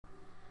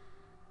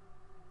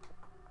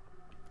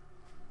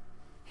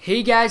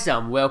Hey guys,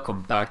 and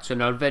welcome back to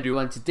another video,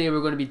 and today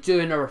we're going to be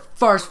doing our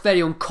first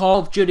video on Call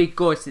of Duty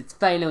Ghosts. It's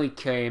finally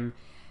came.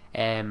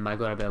 I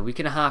got about a week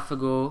and a half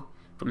ago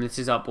from this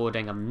is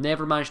uploading. I've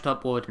never managed to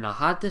upload, and I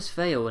had this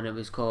file and it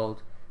was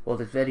called, well,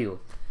 this video,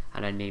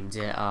 and I named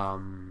it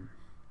my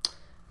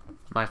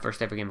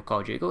first ever game of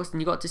Call of Duty Ghosts,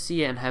 and you got to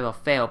see it and how I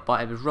felt,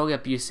 but it was really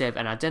abusive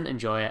and I didn't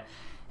enjoy it.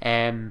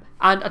 And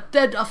I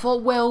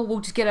thought, well,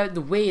 we'll just get out of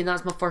the way, and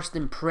that's my first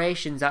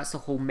impressions. That's the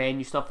whole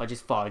menu stuff. I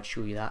just thought I'd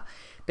show you that.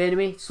 But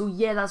anyway, so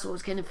yeah, that's what I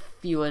was kind of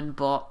feeling,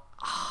 but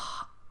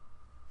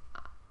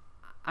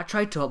I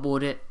tried to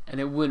upload it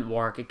and it wouldn't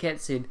work. It kept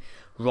saying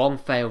wrong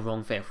file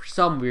for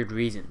some weird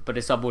reason, but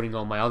it's uploading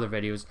all my other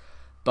videos.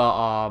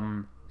 But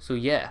so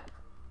yeah,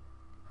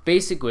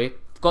 basically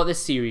I've got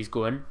this series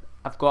going.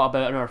 I've got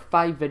about another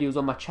 5 videos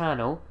on my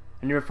channel.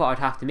 I never thought I'd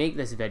have to make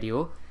this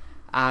video,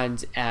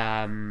 and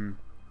I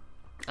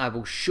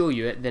will show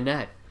you it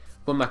now.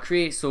 Got my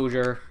Create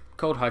Soldier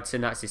called Hudson,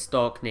 that's his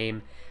stock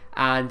name,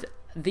 and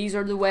these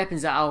are the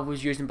weapons that I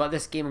was using, but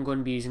this game I'm going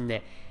to be using the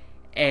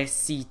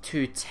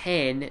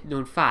SC-2010. No,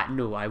 in fact,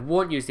 no, I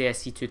won't use the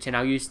SC-2010.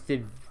 I'll use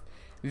the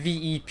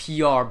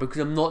VEPR because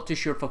I'm not too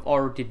sure if I've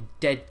already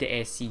did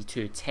the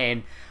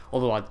SC-2010,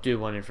 although I do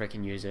want to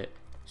freaking use it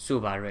so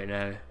bad right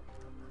now.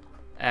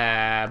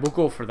 We'll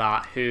go for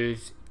that.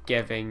 Who's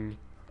giving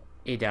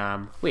a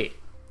damn? Wait,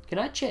 can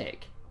I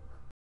check?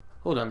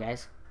 Hold on,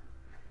 guys.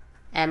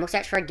 We'll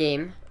search for a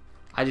game.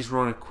 I just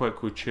want to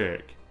quickly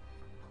check.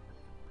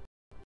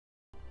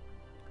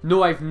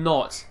 No, I've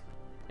not.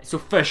 It's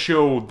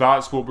official,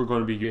 that's what we're going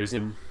to be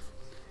using.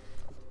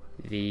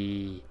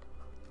 The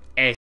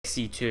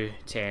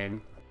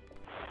SC-2010.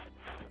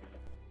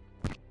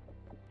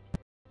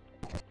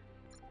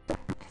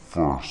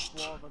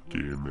 First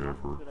game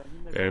ever.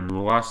 The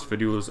last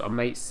videos, I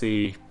might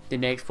say The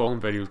next following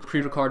videos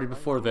pre-recorded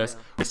before this.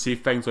 I say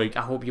things like,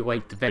 I hope you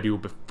liked the video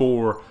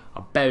before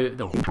about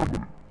the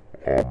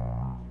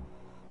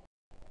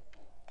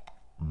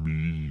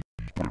me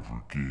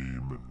every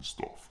game and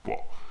stuff, but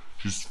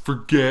just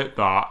forget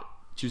that.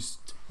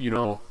 Just, you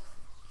know,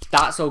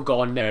 that's all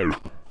gone now.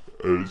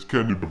 it's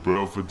kind of a bit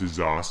of a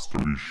disaster.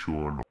 We're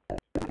showing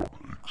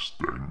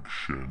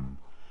extinction,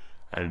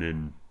 and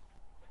in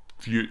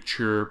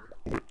future,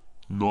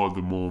 not at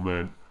the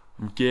moment.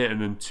 I'm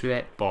getting into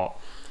it, but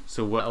it's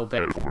a little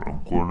bit.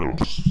 I'm going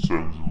to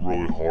sound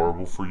really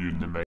horrible for you in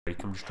the mic.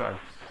 I'm just trying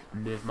to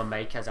move my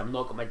mic as I've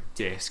not got my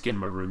desk in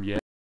my room yet.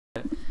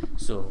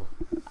 So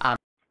it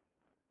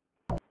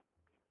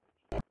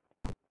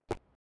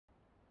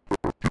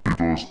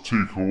does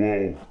take a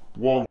while.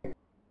 One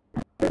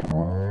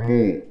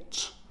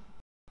remote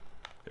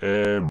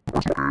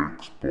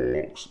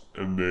Xbox,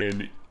 and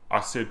then I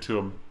said to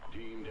him,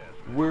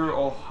 we're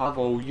all have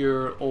all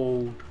your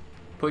old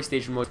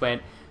PlayStation remotes.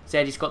 Went,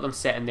 said he's got them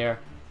sitting there,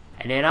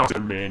 and then how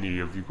many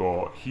have you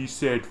got? He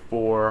said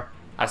 4.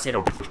 I said,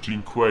 oh,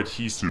 15 quid.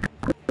 He said,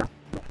 I've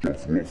got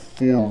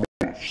 4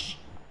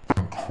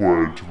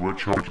 quid,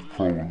 which is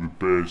probably the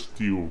best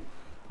deal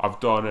I've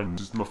done, and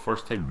this is my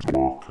first time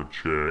work. I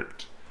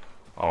checked,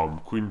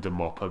 cleaned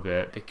them up a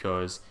bit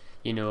because,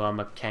 you know, I'm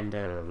a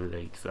kinda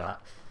like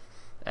that.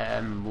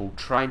 We'll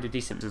try and do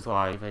decent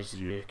live, as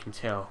you can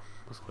tell,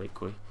 most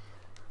likely.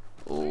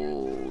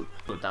 Oh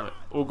god damn it!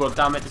 Oh god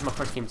damn it! This is my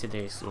first game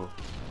today, so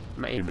I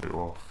might aim it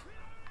off.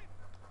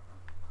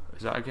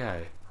 Is that a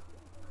guy?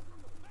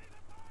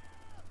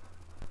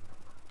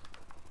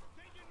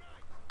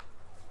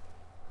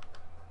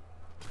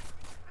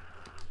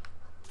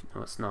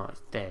 No, it's not.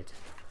 It's dead.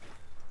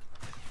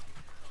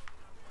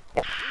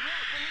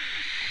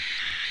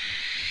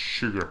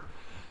 Sugar.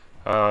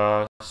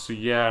 So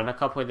yeah, in a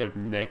couple of the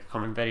next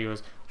coming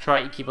videos,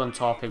 try to keep on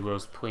topic. I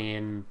was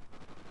playing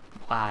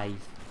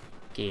live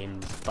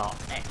games, but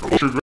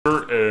Sugar.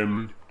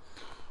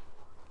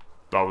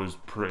 That was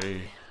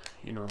pretty,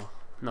 you know,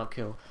 not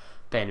cool.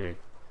 But anyway,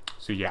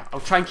 so yeah, I'll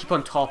try and keep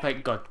on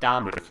topic. God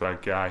damn it, with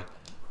that guy.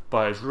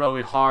 But it's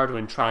really hard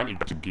when trying to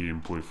get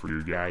gameplay for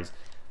you guys,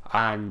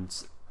 and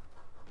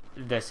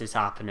this is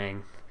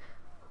happening.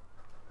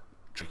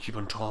 Try to keep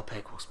on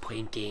topic. I was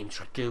playing games.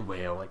 Try to do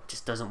well. It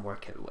just doesn't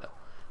work out well.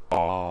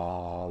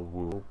 Oh,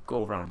 we'll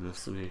go around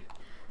this way.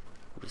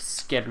 We're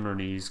skidding our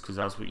knees because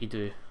that's what you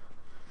do.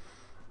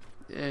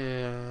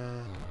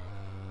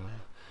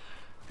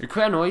 It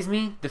quite annoys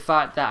me, the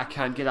fact that I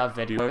can't get that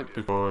video out,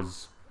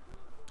 because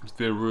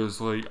there was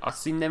like, I've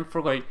seen them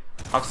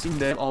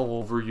all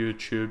over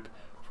YouTube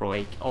for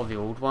like all the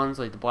old ones,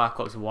 like the Black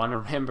Ops 1. I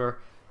remember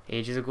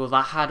ages ago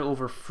that had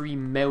over 3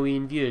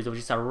 million views. It was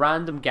just a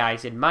random guy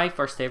said my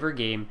first ever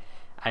game,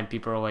 and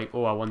people are like,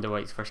 oh, I wonder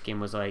what his first game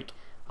was like.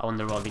 I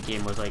wonder what the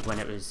game was like when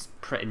it was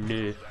pretty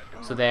new.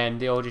 So then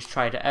they all just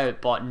tried it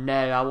out, but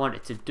now I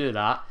wanted to do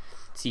that,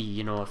 see,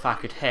 you know, if I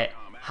could hit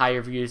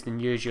higher views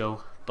than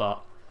usual,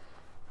 but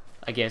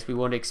I guess we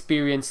won't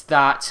experience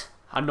that,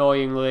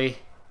 annoyingly.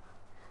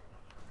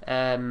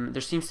 There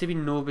seems to be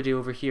nobody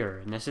over here,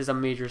 and this is a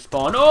major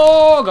spawn.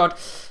 Oh god!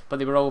 But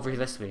they were all over here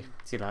this way.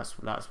 See, that's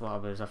what I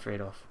was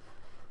afraid of.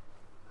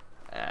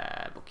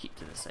 We'll keep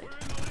to this side.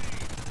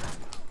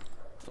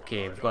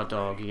 Okay, we've got a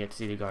dog. You get to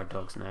see the guard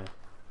dogs now.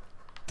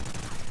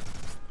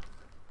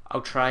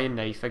 I'll try and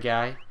knife a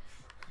guy.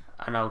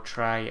 And I'll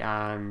try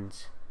and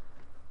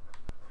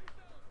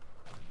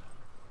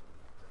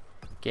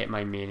get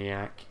my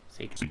maniac.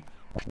 This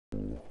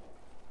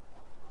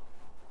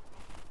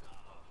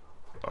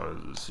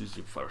is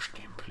the first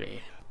gameplay.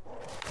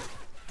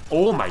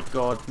 Oh my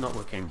god, not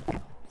looking.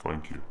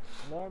 Thank you.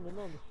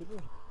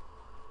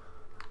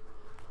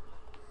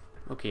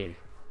 Okay.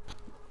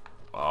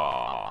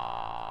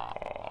 Oh,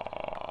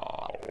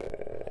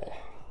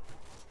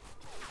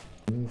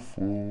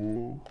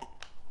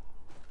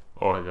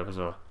 there was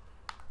a.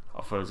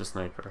 I thought it was a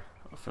sniper.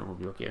 I think we'll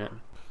be okay then.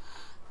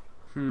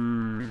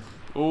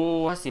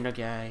 Oh, I seen a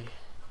guy.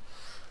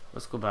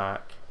 Let's go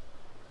back.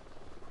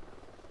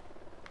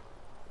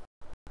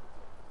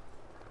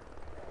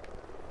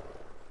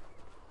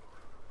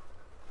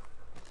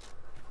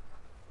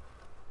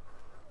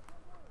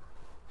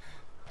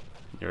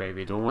 You're right,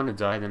 we don't want to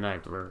die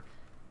tonight. We've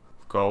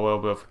got a little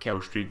bit of a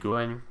kill streak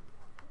going.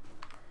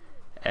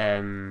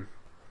 Right,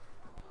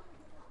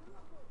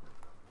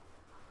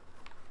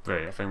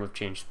 I think we've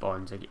changed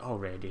spawns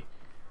already.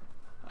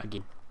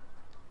 Again.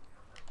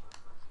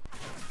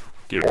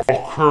 Get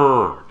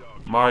fucker!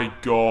 My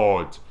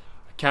god!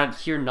 I can't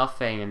hear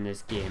nothing in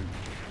this game.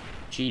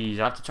 Jeez,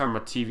 I have to turn my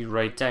TV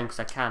right down because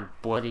I can't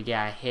bloody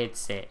get a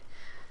headset.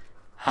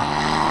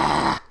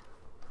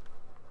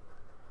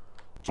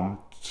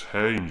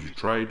 Sometimes you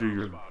try to do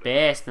your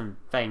best and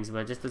things, but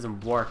it just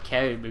doesn't work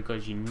out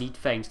because you need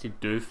things to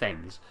do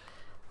things.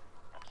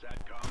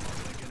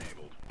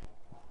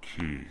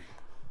 Okay.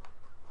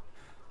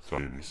 It's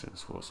not any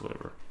sense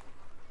whatsoever.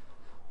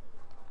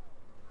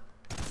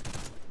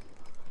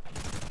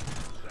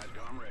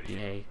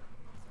 Yay.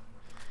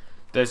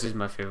 This is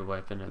my favourite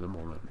weapon at the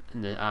moment.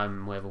 And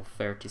I'm level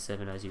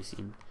 37 as you've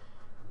seen.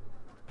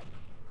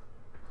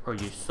 Or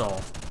you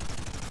saw.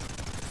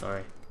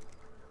 Sorry.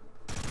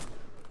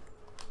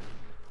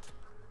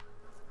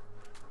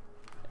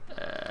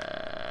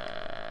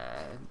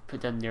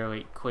 Put down near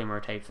like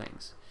Claymore type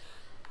things.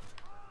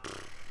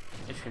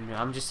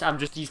 I'm just.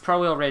 You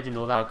probably already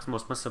know that because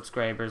most of my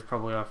subscribers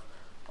probably have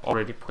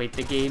already played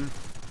the game,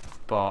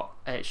 but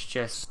it's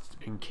just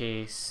in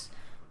case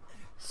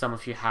some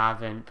of you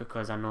haven't,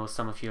 because I know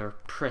some of you are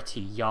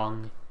pretty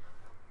young.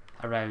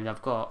 Around,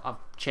 I've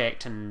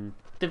checked, and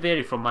they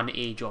vary from an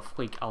age of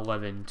like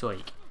 11 to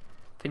like,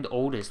 I think the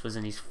oldest was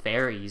in his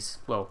 30s.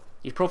 Well,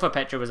 his profile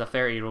picture was a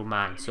 30-year-old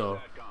man, so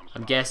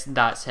I'm guessing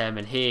that's him.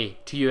 And hey,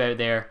 to you out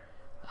there,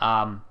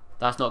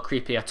 that's not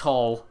creepy at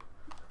all.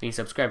 Being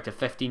subscribed to a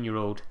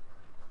 15-year-old.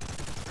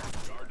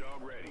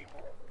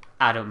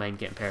 I don't mind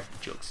getting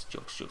perfect jokes.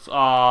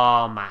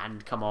 Oh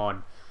man, come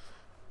on.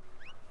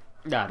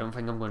 Nah, I don't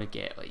think I'm gonna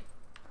get like.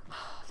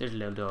 There's a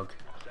little dog.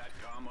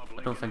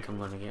 I don't think I'm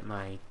gonna get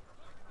my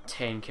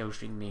 10 kill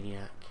streak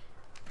maniac.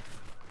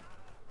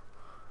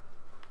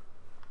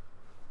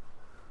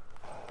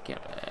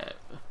 Get it.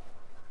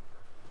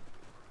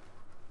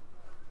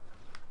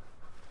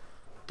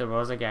 There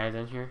was a guy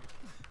down here.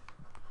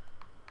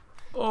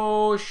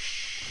 Oh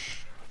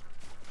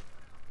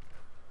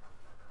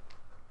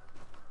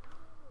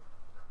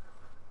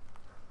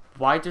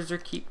Why does there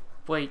keep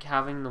like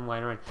having them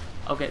lying around?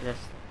 I'll get this.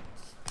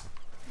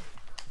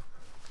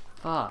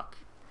 Fuck.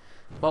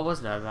 What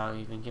was that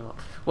even came up?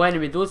 Well,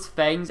 anyway, those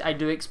things I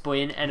do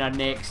explain in our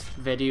next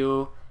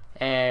video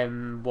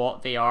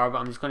what they are, but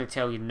I'm just going to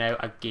tell you now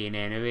again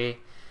anyway.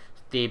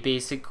 They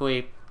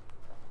basically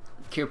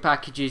care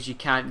packages you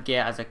can't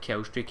get as a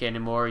kill streak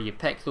anymore. You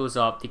pick those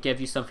up, they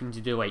give you something to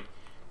do like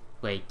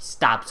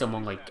stab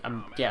someone, like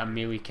get a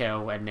melee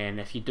kill, and then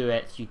if you do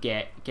it you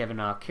get given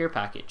a care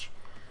package,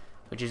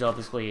 which is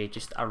obviously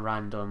just a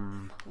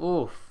random,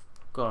 oh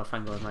god,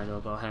 thank god my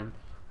dog got him,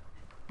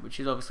 which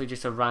is obviously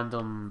just a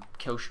random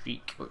kill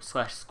streak or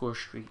slash score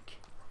streak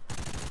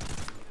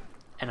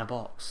in a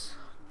box.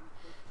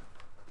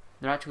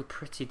 They're actually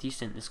pretty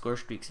decent, the score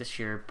streaks this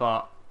year,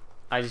 but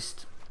I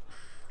just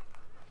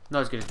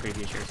not as good as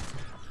previous years.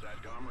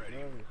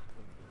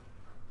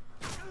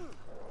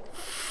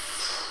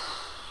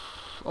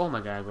 Oh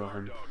my god, I got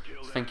him.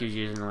 I think he was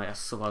using like a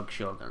slug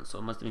shotgun, so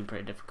it must have been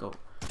pretty difficult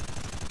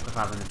with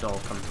having a dog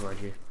come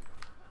towards you.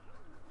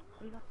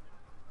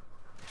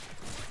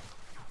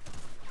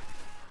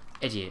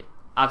 Idiot.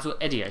 Absolute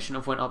idiot. I shouldn't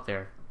have went up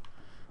there.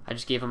 I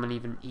just gave him an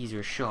even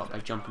easier shot by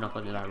jumping up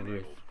onto that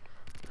roof.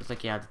 It was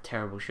like he had a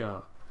terrible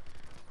shot.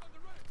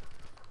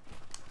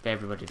 But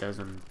everybody does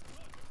on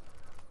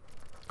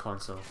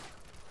console.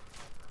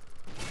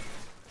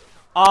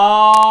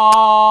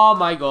 Oh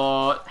my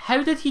god.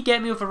 How did he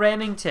get me with a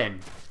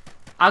Remington?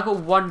 I got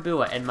one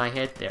bullet in my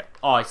head there.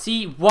 Oh,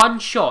 see, one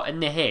shot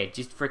in the head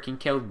just freaking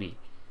killed me.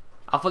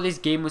 I thought this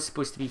game was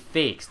supposed to be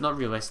fake. It's not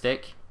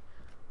realistic.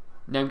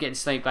 Now I'm getting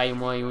sniped by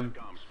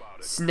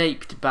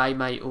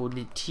my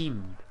own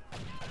team.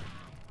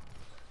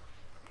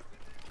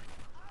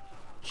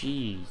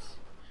 Jeez.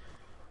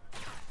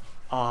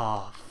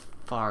 Oh,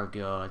 for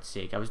God's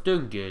sake. I was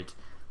doing good.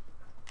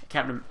 I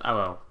can't remember. Oh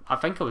well, I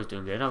think I was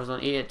doing good. I was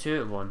on 8 at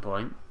 2 at one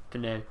point.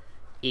 But now,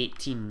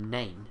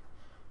 18-9.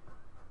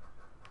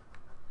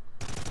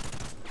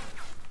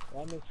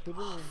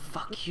 Oh,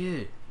 fuck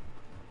you.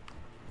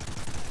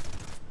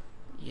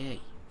 Yay.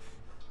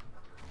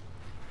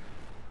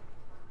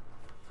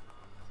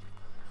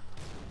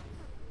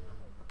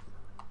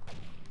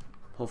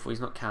 Hopefully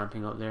he's not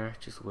camping up there,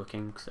 just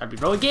looking, cause I'd be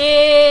really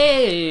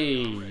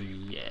gay!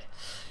 Yeah.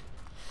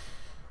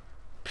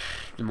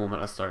 The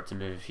moment I start to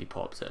move, he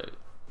pops out.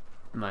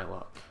 My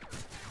luck.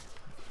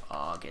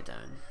 Oh, get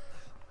down.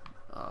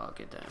 Oh,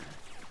 get down.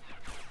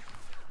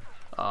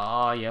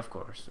 Oh, yeah, of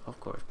course. Of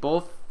course.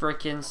 Both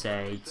freaking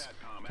sides.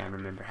 Can't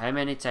remember how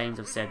many times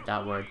I've said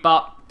that word.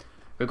 But,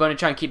 we're going to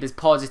try and keep this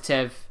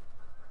positive.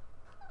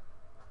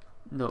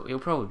 No, he'll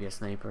probably be a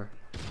sniper.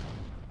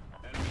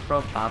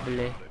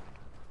 Probably.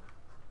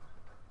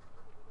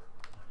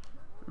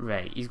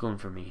 Right, he's going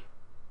for me.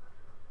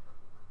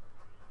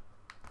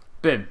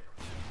 Boom.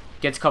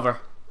 Get to cover.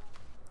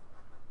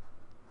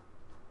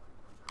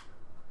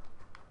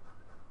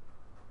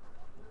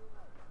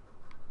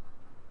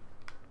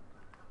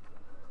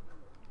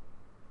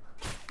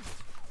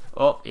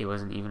 Oh, he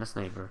wasn't even a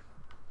sniper.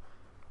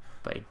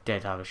 But he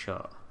did have a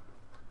shot.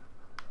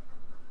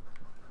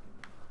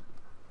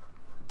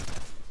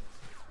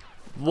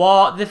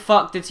 What the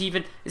fuck did he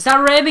even... It's that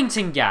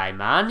Remington guy,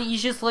 man.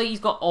 He's just like, he's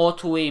got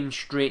auto aim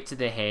straight to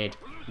the head.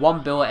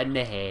 One bullet in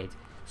the head.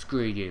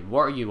 Screw you.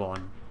 What are you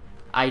on?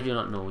 I do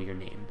not know your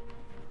name.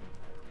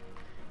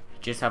 You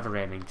just have a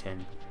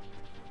Remington.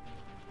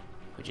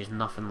 Which is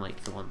nothing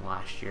like the one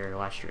last year.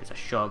 Last year it's a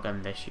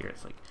shotgun. This year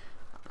it's like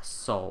an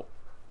assault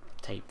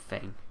type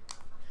thing.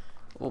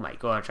 Oh my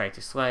god, I tried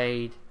to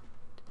slide.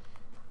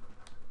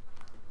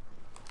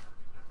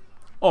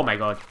 Oh my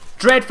god.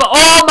 Dreadful.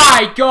 Oh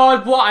my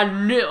god, what a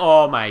new...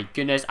 Oh my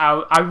goodness.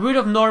 I would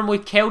have normally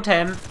killed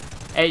him.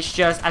 It's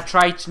just, I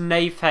tried to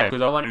knife him.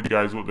 Because I wanted you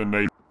guys what the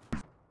knife...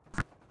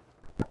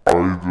 I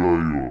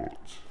got.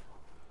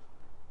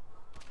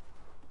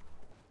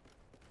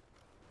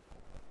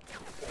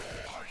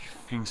 Are you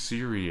fucking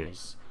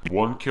serious?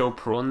 One kill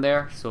prone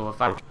There, so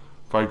if I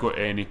got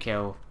any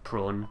kill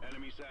prone.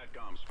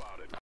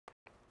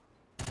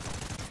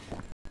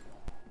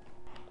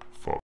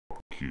 Fuck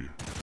you.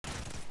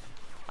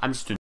 I'm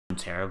just doing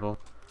terrible.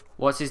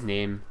 What's his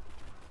name?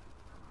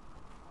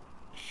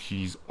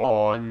 He's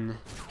on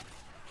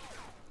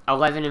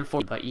 11 and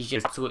 4, but he's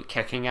just absolute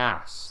kicking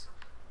ass.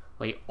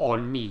 Like,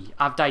 on me.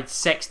 I've died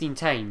 16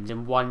 times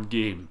in one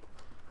game.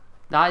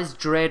 That is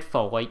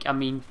dreadful. Like, I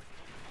mean...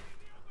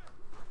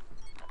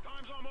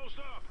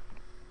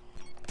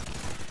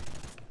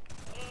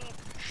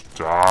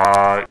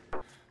 Die.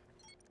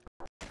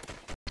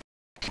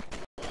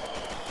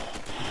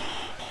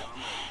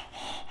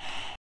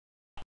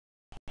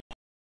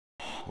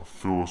 I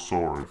feel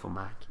sorry. For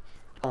Mac.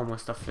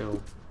 Almost a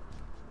full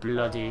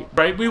bloody...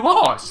 Right, we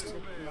lost!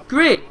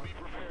 Great!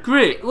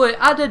 Great! Look,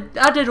 I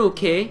did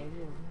okay.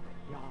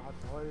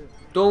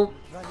 Don't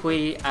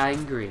play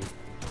angry.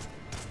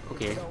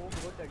 Okay.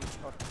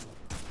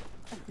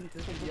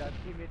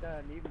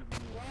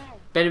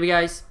 But anyway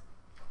guys,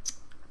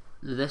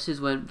 this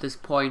is when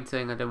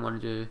disappointing. I didn't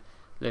want to do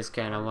this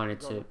kind. I wanted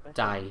to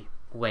die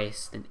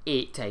less than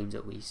 8 times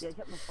at least.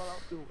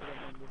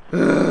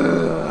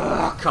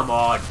 Come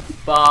on.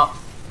 But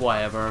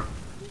whatever.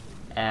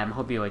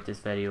 Hope you liked this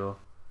video.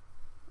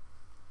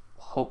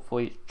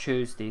 Hopefully it's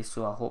Tuesday,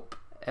 so I hope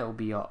it'll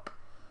be up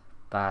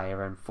by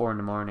around 4 in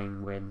the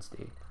morning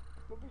Wednesday.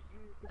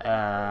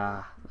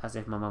 As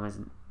if my mum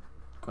isn't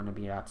going to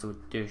be an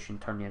absolute douche and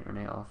turn the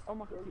internet off.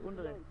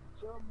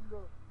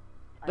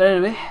 But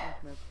anyway,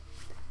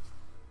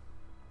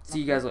 see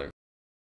you guys later.